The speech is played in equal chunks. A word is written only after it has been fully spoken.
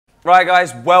Right,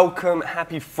 guys, welcome.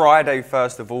 Happy Friday,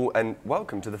 first of all, and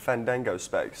welcome to the Fandango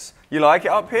space. You like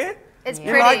it up here? It's you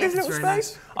pretty. Like this little it's space?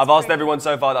 nice. I've asked everyone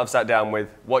so far that I've sat down with,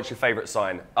 what's your favourite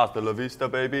sign? Hasta la vista,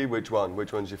 baby. Which one?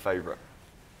 Which one's your favourite?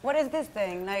 What is this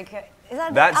thing? Like, is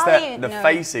that That's Alien? the No.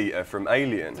 face eater from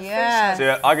Alien. Yeah.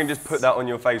 So I can just put that on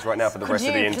your face right now for the rest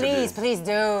of the interview. Please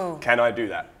do. Can I do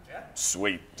that? Yeah.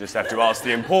 Sweet. Just have to ask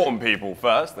the important people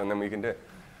first, and then we can do it.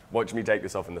 Watch me take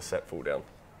this off and the set fall down.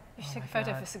 You should take a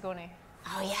photo for Sigourney.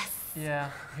 Oh, yes. Yeah,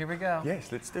 here we go.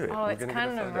 Yes, let's do it. Oh, We're it's gonna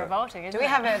kind get a of photo. revolting, isn't Do we it?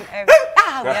 have a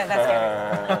yeah,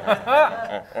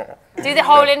 that's Do the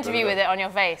whole interview with it on your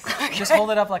face. Just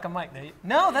hold it up like a mic.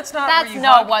 No, that's not. That's where you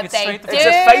not hug. what It's they straight to do. It's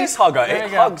a face hugger. There It you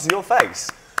go. hugs your face.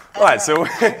 All right, so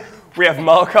we have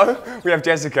Marco, we have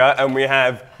Jessica, and we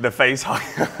have the face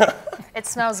hugger. It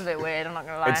smells a bit weird, I'm not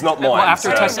going to lie. It's not mine. Well, after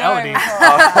so. we touched Elodie.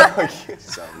 Oh,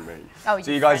 so mean. Oh,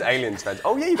 So you guys aliens fans.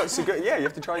 Oh yeah, you got Sigourney. Yeah, you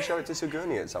have to try and show it to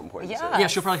Sigourney at some point. Yeah. Yeah,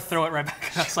 she'll probably throw it right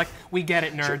back at us. Like, we get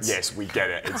it, nerds. Yes, we get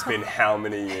it. It's been how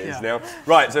many years Yeah. now?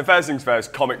 Right, so first things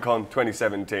first, Comic-Con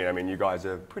 2017. I mean, you guys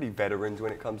are pretty veterans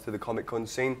when it comes to the Comic-Con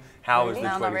scene. How was the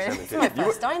No, not really. 2017? It's my You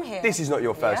were- first time here. This is not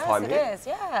your first time here? Yes, it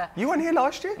is, yeah. You weren't here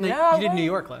last year? No, No, you did wait. New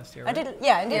York last year, I right? did,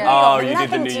 yeah, I did New York. Oh, but you did the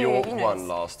nothing New to, York you know, one it's-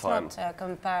 last time. It's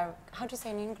not how do you say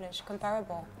in English?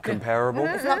 Comparable. Comparable?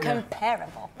 It's not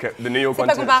comparable. Okay, the New York C'est one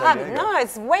pas to San comparable. Diego. No,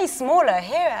 it's way smaller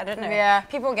here. I don't know. Yeah.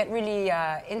 People get really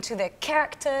into their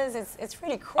characters. It's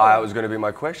really cool. That was going to be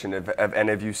my question. Have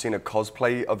any of you seen a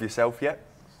cosplay of yourself yet?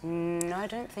 No, I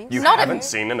don't think You so. haven't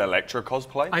seen an Electra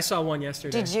cosplay? I saw one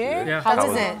yesterday. Did you? Yeah. How How does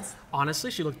was it?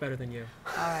 Honestly, she looked better than you.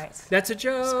 All right. That's a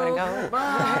joke. Just gonna go.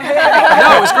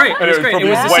 No, it was great. And it was great. probably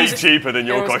the way season- cheaper than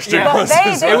your it was- costume yeah. was. Well,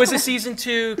 as they- well. It was a season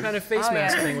 2 kind of face Oh,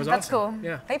 mask yeah. thing. It was That's awesome. cool.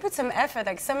 Yeah. They put some effort.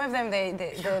 Like some of them,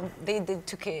 they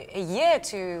took a year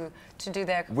to do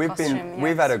their costume.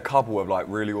 We've had a couple of like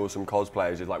really awesome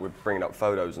cosplayers, just, like we're bringing up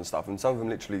photos and stuff, and some of them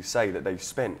literally say that they've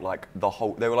spent like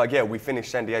they were like, yeah, we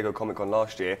finished San Diego Comic-Con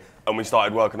last year and we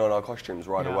started working on our costumes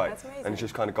right Yeah. away. That's amazing. And it's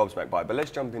just kind of gobsmacked by it. But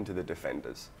let's jump into the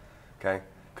Defenders, okay?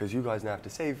 Because you guys now have to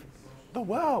save the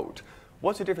world.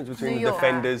 What's the difference between New the York.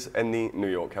 Defenders and the New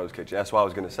York Hell's Kitchen? That's what I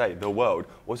was going to say, the world.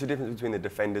 What's the difference between the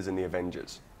Defenders and the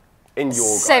Avengers? In your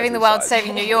Saving the guys' world, eyes.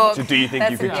 saving New York. So do you think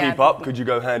you That's could it, keep yeah. up? Could you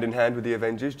go hand in hand with the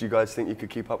Avengers? Do you guys think you could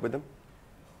keep up with them?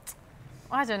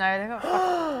 I don't know, they've got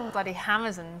fucking bloody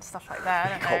hammers and stuff like that, I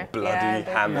don't know. Got bloody Yeah,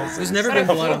 they- hammers. There's and never been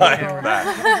stuff blood on like the hammer.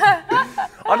 that.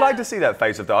 I'd like to see that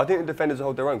face of that. I think the Defenders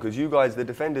hold their own because you guys, the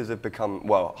Defenders, have become,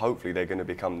 well, hopefully they're going to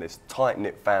become this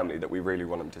tight-knit family that we really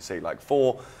want them to see. Like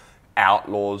 4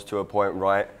 outlaws to a point,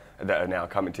 right, that are now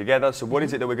coming together. So what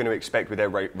is it that we're going to expect with their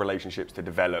relationships to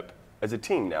develop as a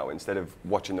team now instead of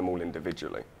watching them all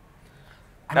individually?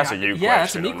 That's a you Yeah,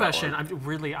 that's a question me on that question.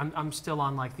 one. I'm still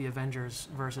on like the Avengers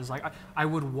versus like I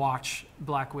would watch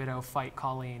Black Widow fight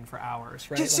Colleen for hours,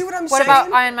 right? Do you see what I'm What saying?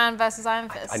 about Iron Man versus Iron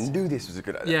Fist? I knew this was a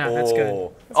good idea. Yeah, that's good.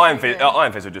 Oh. That's Iron pretty Fist, good.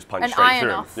 Iron Fist would just punch An straight iron through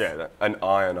him. off. Yeah, an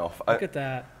iron off. Look at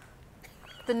that.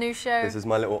 The new show. This is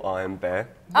my little Iron Bear.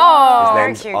 Oh, His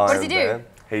name's cute. Iron What does he do? Bear.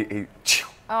 He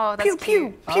oh, that's pew,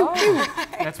 cute. pew, pew,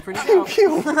 That's pretty cool.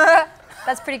 pew.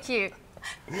 That's pretty cute.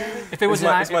 If it was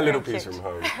It's my little piece from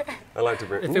home. I like to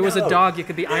bring. if it was a dog, it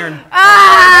could be Iron,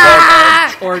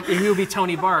 or he would be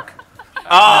Tony Bark.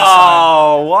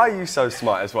 Oh, why are you so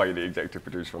smart? That's why you're the executive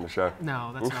producer on the show.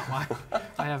 No, that's not why.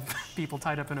 I have people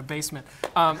tied up in a basement.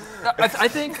 I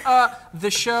think the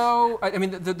show, I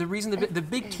mean, the reason the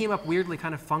big team up weirdly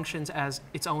kind of functions as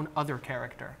its own other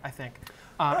character, I think.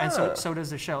 And so does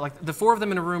the show. Like the 4 of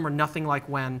them in a room are nothing like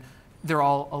when they're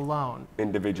all alone.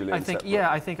 Individually. I and think, separate.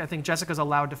 yeah, I think Jessica's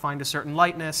allowed to find a certain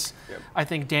lightness. Yep. I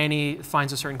think Danny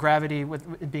finds a certain gravity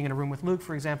with being in a room with Luke,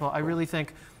 for example. I really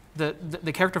think the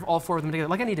character of all 4 of them together,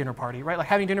 like any dinner party, right? Like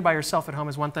having dinner by yourself at home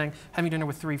is one thing. Having dinner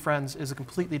with 3 friends is a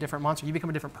completely different monster. You become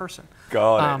a different person.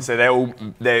 Got it. So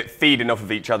they're feeding off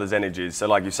of each other's energies. So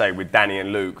like you say, with Danny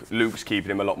and Luke, Luke's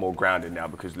keeping him a lot more grounded now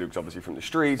because Luke's obviously from the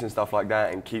streets and stuff like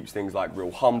that and keeps things like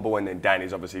real humble. And then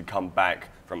Danny's obviously come back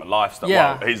from a lifestyle.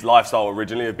 Yeah. Well, his lifestyle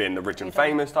originally of being the rich and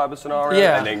famous type of scenario,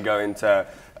 Yeah. and then going to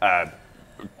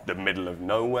the middle of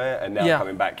nowhere, and now Yeah.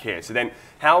 coming back here. So then,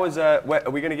 how is are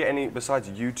we going to get any besides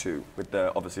you two? With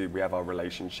the obviously we have our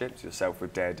relationships, yourself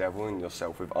with Daredevil and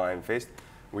yourself with Iron Fist.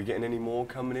 Are we getting any more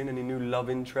coming in? Any new love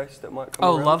interests that might come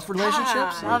Oh, around? love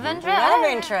relationships? Love interest? Love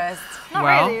interest. Not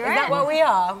Well- really, Is right? that what we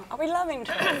are? Are we love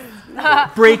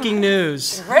interest? Breaking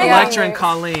news. Breaking Electra and news.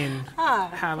 Colleen Huh.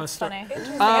 have a story. Funny.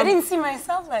 Interesting. I didn't see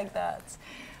myself like that.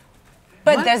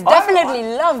 But there's definitely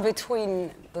love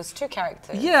between those 2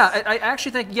 characters. Yeah, I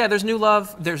actually think, yeah, there's new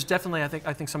love. There's definitely,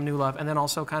 I think some new love, and then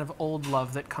also kind of old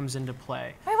love that comes into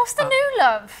play. Wait, what's the new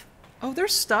love? Oh,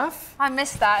 there's stuff. I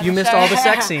missed that. You missed all the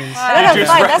sex scenes. I don't know,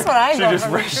 fine, that's what I got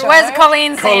from the show. Where's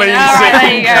Colleen's scene? Colleen's All right,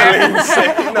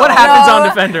 there you go. What happens on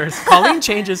Defenders? Colleen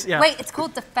changes. Yeah. Wait, it's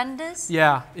called Defenders?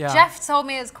 Yeah, yeah. Jeff told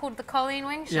me it's called the Colleen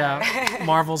Wing Show. Yeah.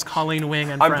 Marvel's Colleen Wing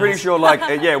and I'm Friends. pretty sure, like,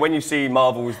 yeah, when you see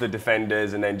Marvel's The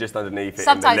Defenders, and then just underneath it, in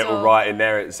the Subtitle. little writing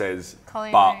there, it says,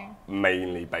 Colleen but Wing.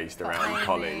 mainly based around Colleen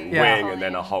Colleen Yeah. Wing, and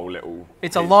then a whole little.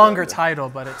 It's a piece longer around it. title,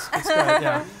 but it's good.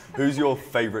 Yeah. Who's your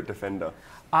favorite Defender?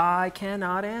 I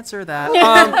cannot answer that.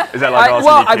 Is that like asking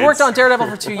well, your I've worked kids? on Daredevil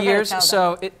for 2 years, tell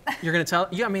so you're gonna tell.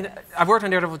 Yeah, I mean, I've worked on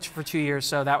Daredevil for 2 years,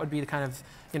 so that would be the kind of,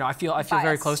 I feel very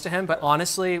Bias. close to him. But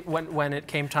honestly, when it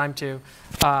came time to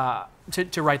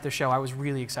write the show, I was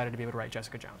really excited to be able to write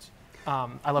Jessica Jones.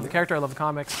 I love the character, I love the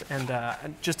comics, and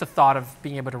just the thought of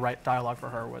being able to write dialogue for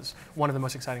her was one of the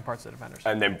most exciting parts of the Defenders.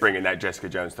 And then bringing that Jessica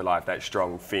Jones to life, that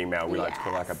strong female, we like to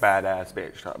call like a badass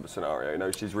bitch type of scenario.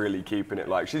 She's really keeping it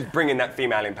like, she's bringing that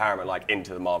female empowerment like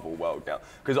into the Marvel world now.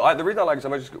 Because the reason I like it so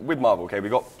much is with Marvel, okay, we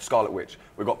got Scarlet Witch,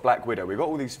 we got Black Widow, we got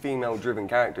all these female-driven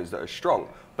characters that are strong,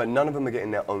 but none of them are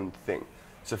getting their own thing.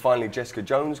 So finally Jessica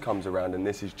Jones comes around, and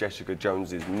this is Jessica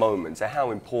Jones's moment. So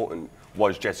how important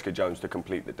was Jessica Jones to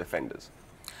complete the Defenders?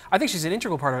 I think she's an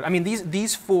integral part of it. I mean,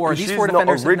 these four She's Defenders.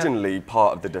 not originally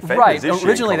part of the Defenders, Right. is she,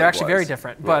 Originally, they're actually very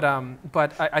comic-wise? different.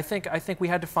 But I think we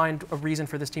had to find a reason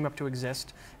for this team up to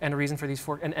exist, and a reason for these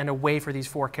four, and a way for these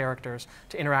four characters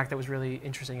to interact that was really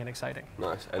interesting and exciting.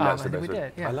 Nice, and that's the I think best we way.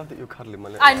 did, yeah. I love that you're cuddling my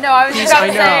little. I know, I was just about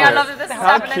to I say, know. I love that this is How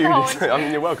happening cute the whole is it? time. I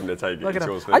mean, you're welcome to take it. Look at It's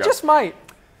him. yours. I just might.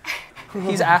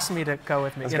 He's asked me to go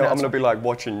with me. Let's you go. know, I'm so- gonna be like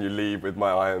watching you leave with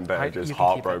my Iron Bear, just you can keep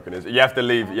heartbroken. You have to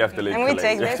leave. You have to leave. Can we Colleen.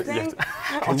 take You have this to- you have thing?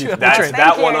 to- Can you- Thank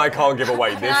that you. one I can't give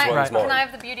away. This Can one's mine. I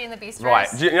have the Beauty and the Beast Right,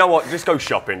 dress? you know what? Just go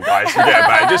shopping, guys. Forget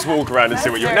about it. Just walk around and see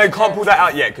what you. No, can't pull that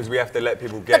out yet because we have to let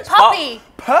people guess. puppy.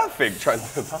 But perfect.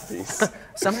 The puppies.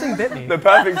 Something bit me. The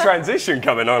perfect transition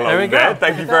coming on There we along there. go.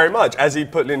 Thank you very much. As he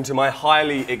put into my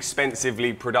highly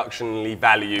expensively, productionally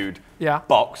valued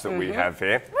box that we have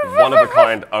here, one of a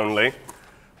kind only.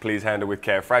 Please handle with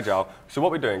care, fragile. So what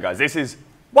we're doing, guys, this is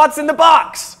what's in the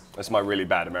box. That's my really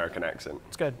bad American accent.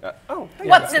 It's good.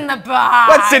 What's in the box?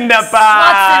 What's in the box?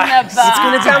 What's in the box? It's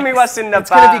gonna tell me what's in the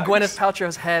box. It's gonna be Gwyneth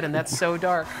Paltrow's head, and that's so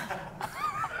dark.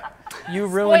 You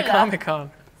ruined Spoiler.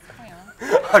 Comic-Con.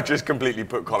 I just completely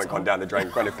put Comic-Con down the drain.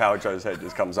 Gwyneth Paltrow's head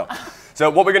just comes up. So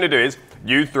what we're going to do is,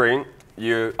 you three,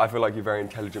 I feel like you're very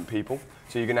intelligent people,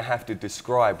 so you're going to have to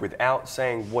describe without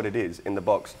saying what it is in the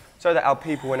box, so that our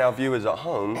people and our viewers at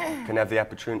home can have the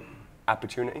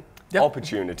opportunity? Yep.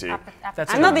 Opportunity.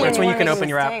 That's I'm not the That's when only you can one open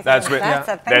your app. making That's mistakes. what,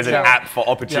 Thank there's an you. app for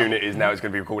opportunities now. It's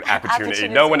going to be called Opportunity.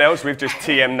 Opportunity. No one else. We've just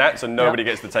TM'd that, so nobody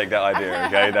gets to take that idea.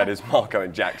 Okay, that is Marco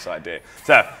and Jack's idea.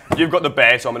 So you've got the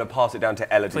bear, so I'm going to pass it down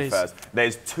to Elodie Please. first.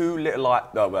 There's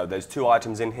there's two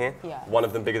items in here. Yeah. One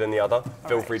of them bigger than the other.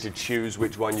 Feel free to choose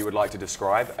which one you would like to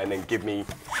describe, and then give me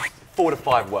 4 to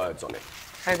 5 words on it.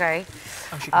 Okay.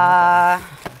 Oh, she can look at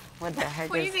What the heck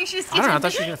What do you is... think she's it. I don't know. I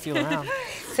thought she was gonna feel around.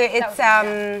 So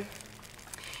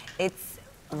it's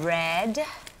red.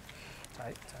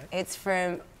 Tight. It's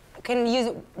from... Can you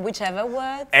use whichever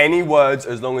word? Any words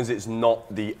as long as it's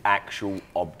not the actual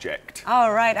object.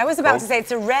 All right. I was about Cool. to say it's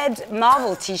a red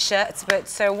Marvel T-shirt, but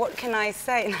so what can I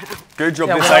say now? Good job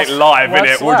Yeah, this what's- ain't live, innit?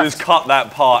 what's We'll left? just cut that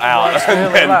part out. What's and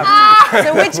really then- left?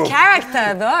 So which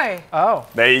character, though? Oh.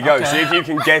 There you go. Okay. See if you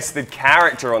can guess the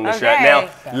character on the shirt. Okay. Now,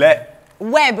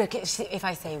 Web. If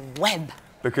I say web.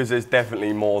 because there's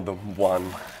definitely more than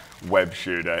one web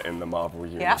shooter in the Marvel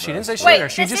universe. She didn't say Wait, shooter.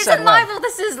 She this just isn't said live web. or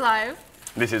this is live?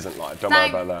 This isn't live. Don't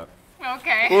Thank- worry about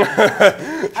Okay.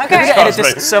 Okay. And it's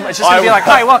just, so, it's just gonna be like,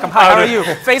 hi, welcome, hi, how are you?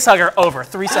 Face hugger, over,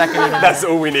 3 seconds. that. That's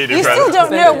all we needed. You right? still don't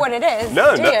know what it is,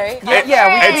 No, do no. you?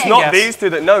 It's not Yes. these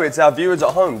two that know. It's our viewers at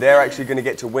home. They're actually going to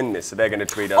get to win this, so they're going to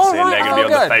tweet us Oh, in. right. They're going to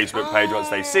be Oh, on the good. Facebook page once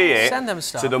they see it. Send them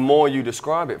stuff. So the more you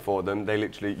describe it for them,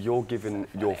 you're giving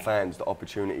your fans the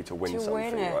opportunity to win To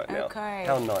something win it, right now. okay.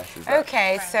 How nice is that?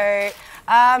 Okay, so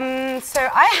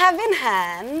I have in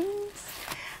hand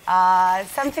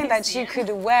something that you could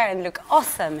wear and look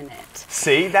awesome in it.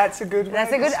 See, that's a good.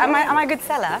 That's way a to good. Am start I it. a good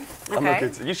seller? I'm a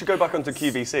good. You should go back onto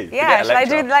QVC. to Yeah, get a shall I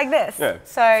do lecture. it like this? Yeah.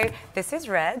 So this is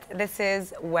red. This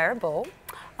is wearable.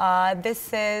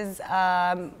 This is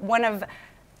one of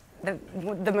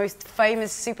the most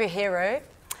famous superhero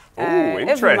Ooh, of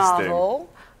interesting. Marvel.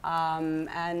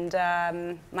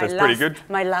 That's pretty good.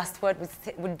 My last word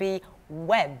would be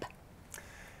web.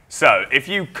 So, if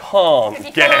you can't If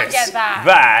you guess can't get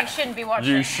that, you shouldn't be watching.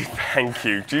 You should. Thank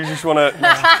you. Do you just want to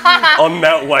on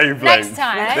that wavelength? Next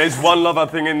time. There's one other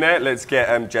thing in there. Let's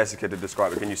get Jessica to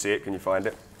describe it. Can you see it? Can you find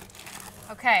it?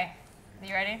 Okay. Are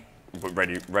you ready? But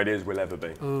ready as we'll ever be.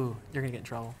 Ooh, you're gonna get in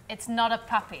trouble. It's not a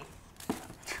puppy.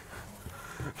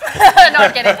 No,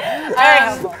 I'm kidding. Very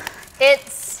helpful.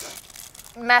 It's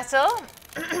metal.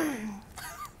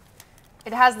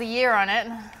 It has the year on it.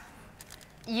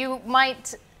 You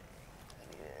might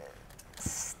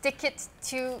stick it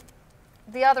to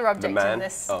the other object in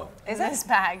this, in this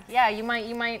bag. Yeah, you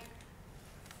might.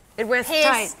 It wears Pierce.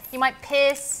 tight. You might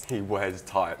pierce. He wears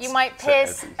tights. You might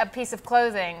pierce a piece of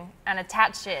clothing and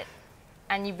attach it,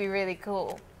 and you'd be really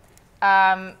cool.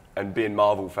 And being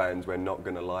Marvel fans, we're not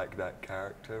going to like that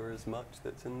character as much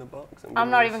that's in the box. I'm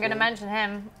not even going to mention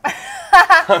him.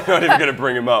 I'm not even going to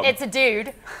bring him up. It's a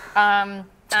dude. And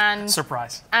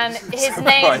surprise. And his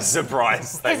name.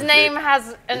 Surprise. His name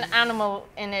has an animal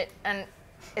in it, and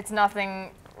it's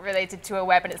nothing related to a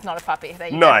web, and it's not a puppy. There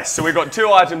you go. So we've got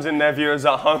 2 items in there, viewers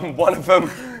at home. One of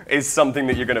them is something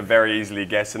that you're going to very easily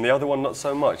guess, and the other one not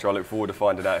so much. I look forward to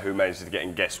finding out who manages to get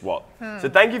and guess what. So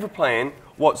thank you for playing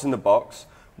What's in the Box.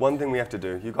 One thing we have to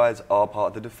do, you guys are part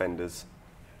of the Defenders.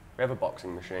 We have a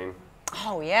boxing machine.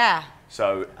 Oh, yeah.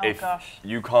 So if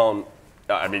you can't,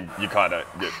 I mean, you kind of,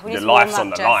 your to life's warm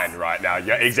on up, the Jess. line right now.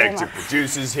 Your executive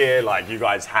producers here, like you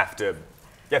guys have to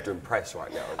impress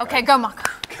right now. Okay, go, Marco.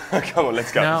 Come on,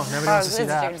 let's go. No, nobody wants to see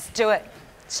that. Let's do it.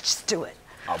 Let's just do it.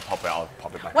 I'll pop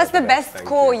it back. What's over the there. best Thank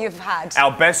score you. you've had?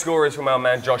 Our best score is from our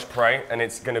man Josh Prey, and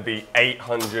it's going to be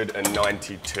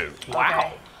 892.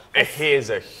 Wow. He is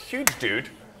a huge dude,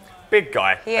 big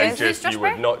guy. He and is? just Who's Josh you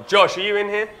would Prey? not. Josh, are you in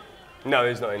here? No,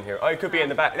 he's not in here. Oh, he could be in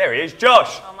the back. There he is,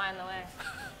 Josh. Oh, am I in the way?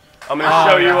 I'm going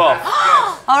to show you off.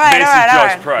 All right, This all right, is all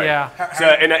Josh right. Prey. Yeah. So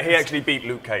and he actually beat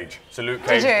Luke Cage. So Luke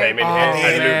Cage you? came in here, and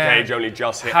man. Luke Cage only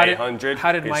just hit How did- 800.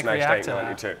 how did He Mike smashed react to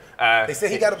 892. They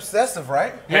said he got obsessive,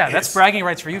 right? Yeah, that's bragging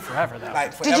rights for you forever, though.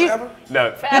 Like Did forever, you- ever? No.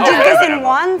 You did this in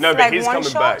one? No, but like he's one coming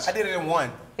shot? back. I did it in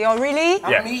one. Oh, really?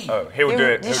 Yeah. me. Oh, he'll do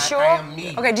it. You sure? I am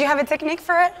me. Okay, do you have a technique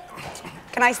for it?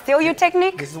 Can I steal your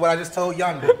technique? This is what I just told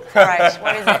Yonder. All right,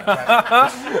 what is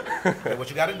it? What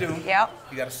you gotta do, Yep,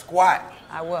 you gotta squat.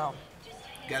 I will.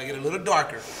 You gotta get a little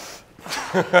darker.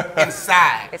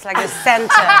 Inside. It's like the center.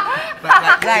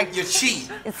 Like your chi.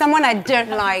 It's someone I don't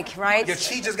like, right? Your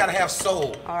chi just gotta have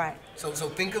soul. All right. So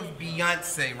think of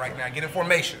Beyonce right now. Get in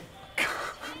formation.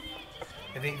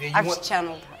 And then you I've want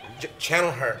channeled.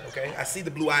 channel her, okay? I see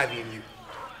the blue ivy in you.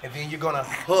 And then you're gonna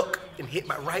hook and hit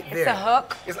right there. It's a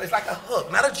hook? It's like a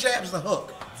hook, not a jab, it's a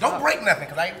hook. Don't break nothing,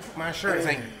 because I ain't put my insurance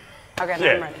ain't Okay,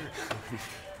 Yeah. now I'm ready.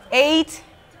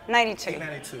 892.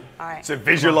 892. All right. So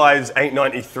visualize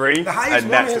 893, The highest and woman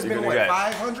that's has what you're been going to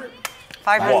what, get. 500?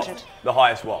 500. What? The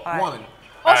highest what? Woman.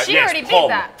 Oh, she yes, already beat Pom.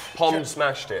 that. Pom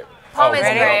smashed it. Pom is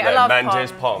Pom's great. up I there. love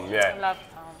Mantis Pom. Pom, I yeah. love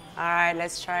Pom. All right,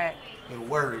 let's try it. A little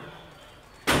worried.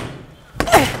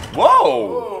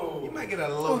 Whoa! You might get a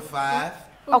low 5.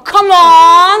 Oh, come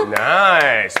on!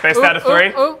 Nice. Best out of 3?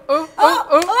 Wait,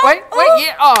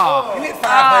 yeah. Oh. You hit 500.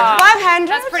 500?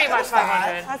 That's pretty much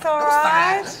 500. That's all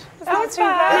right. That's not too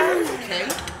bad. Okay.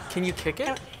 Can you kick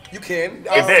it? You can.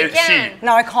 If there's can. sheep.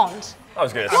 No, I can't. I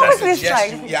was going to What was say. this like?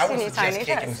 suggestion. Yeah, I would Teeny suggest tiny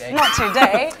kicking things. today. Not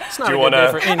today. It's not Do a you good day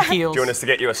wanna- for in heels. Do you want us to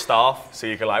get you a staff so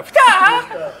you can like You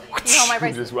know my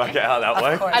bracelet. just work it out that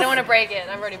way? I don't want to break it.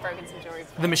 I've already broken some jewelry.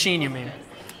 The machine, you mean?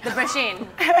 The machine.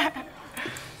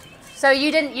 So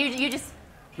you didn't. You just.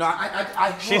 No,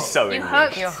 I She's hook. sewing. You me.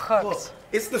 hooked. You're hooked. Look,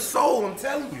 it's the soul, I'm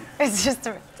telling you. It's just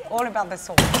all about the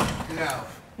soul. No.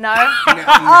 No.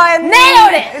 I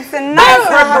Nailed it. It's a The nice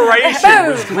preparation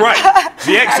was great.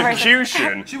 The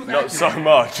execution, was not so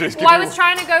much. Just Well, I give was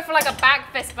trying to go for like a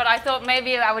back fist, but I thought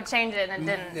maybe I would change it and it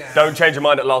didn't. Yeah. Don't change your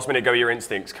mind at last minute. Go with your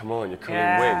instincts. Come on, you're coming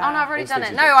Yeah. win. Oh no, I've already done it.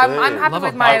 Instincts No, is I'm good. happy Love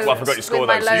with a my. Oh, I forgot your score with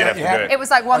though, my so you load. have to do it. It was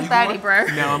like 130, bro.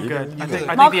 No, I'm good. I think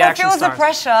Marco, the action feels the stars.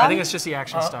 pressure. I think it's just the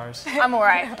action stars. I'm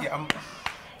alright. Yeah,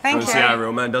 Thank Let's see how a you.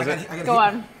 real man does it. I gotta Go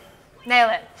on. Nail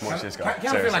it. Watch this I guy. kind of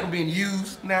feel like Seriously. I'm being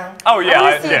used now. Oh yeah, I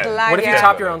wanna see it yeah. live. What if you Yeah.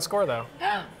 top your own score, though?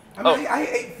 I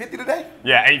hit 850 today.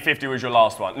 Yeah, 850 was your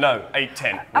last one. No,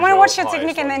 810. I want to watch your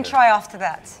technique and then try after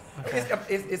that.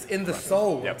 It's in the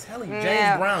soul. Yep. I'm telling you, James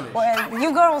Yeah. Brownish. Well,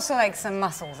 you got also like some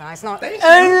muscles, and it's not Thank you.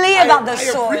 only about the I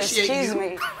soul. appreciate Excuse you.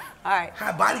 me. All right.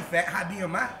 High body fat, high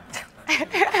BMI.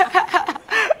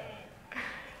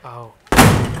 Oh.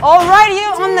 All right,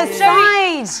 you on the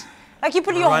side. Like you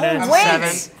put your Run it whole in weight. 7, I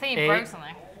think you 8. broke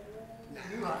something.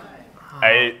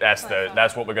 8,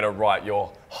 that's what we're gonna write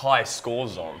your high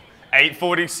scores on.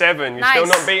 847. You're still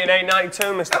Nice. not beating 892,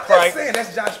 Mr. I'm just Prey. saying,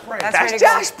 that's Josh Prey. That's That's really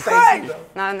Josh good. Prey. Thank you, though.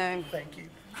 No, no. Thank you.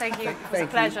 Thank you. It was a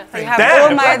pleasure. You have Damn, all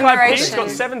the my Black Eyed Peas got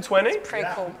admiration. 720. Pretty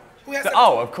cool. Who has that?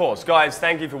 Oh, of course. Guys,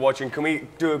 thank you for watching. Can we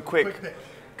do a quick... pick.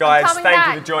 Guys, coming thank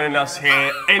back. you for joining us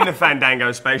here in the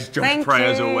Fandango space. Josh Thank Prey,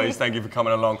 as you. always, thank you for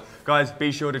coming along. Guys,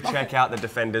 be sure to check out The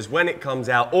Defenders when it comes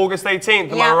out. August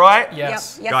 18th, am Yeah. I right?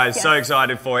 Yes. Yep, Guys, yes. so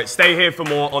excited for it. Stay here for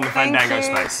more on the Thank Fandango you.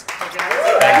 space.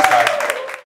 Thanks, guys.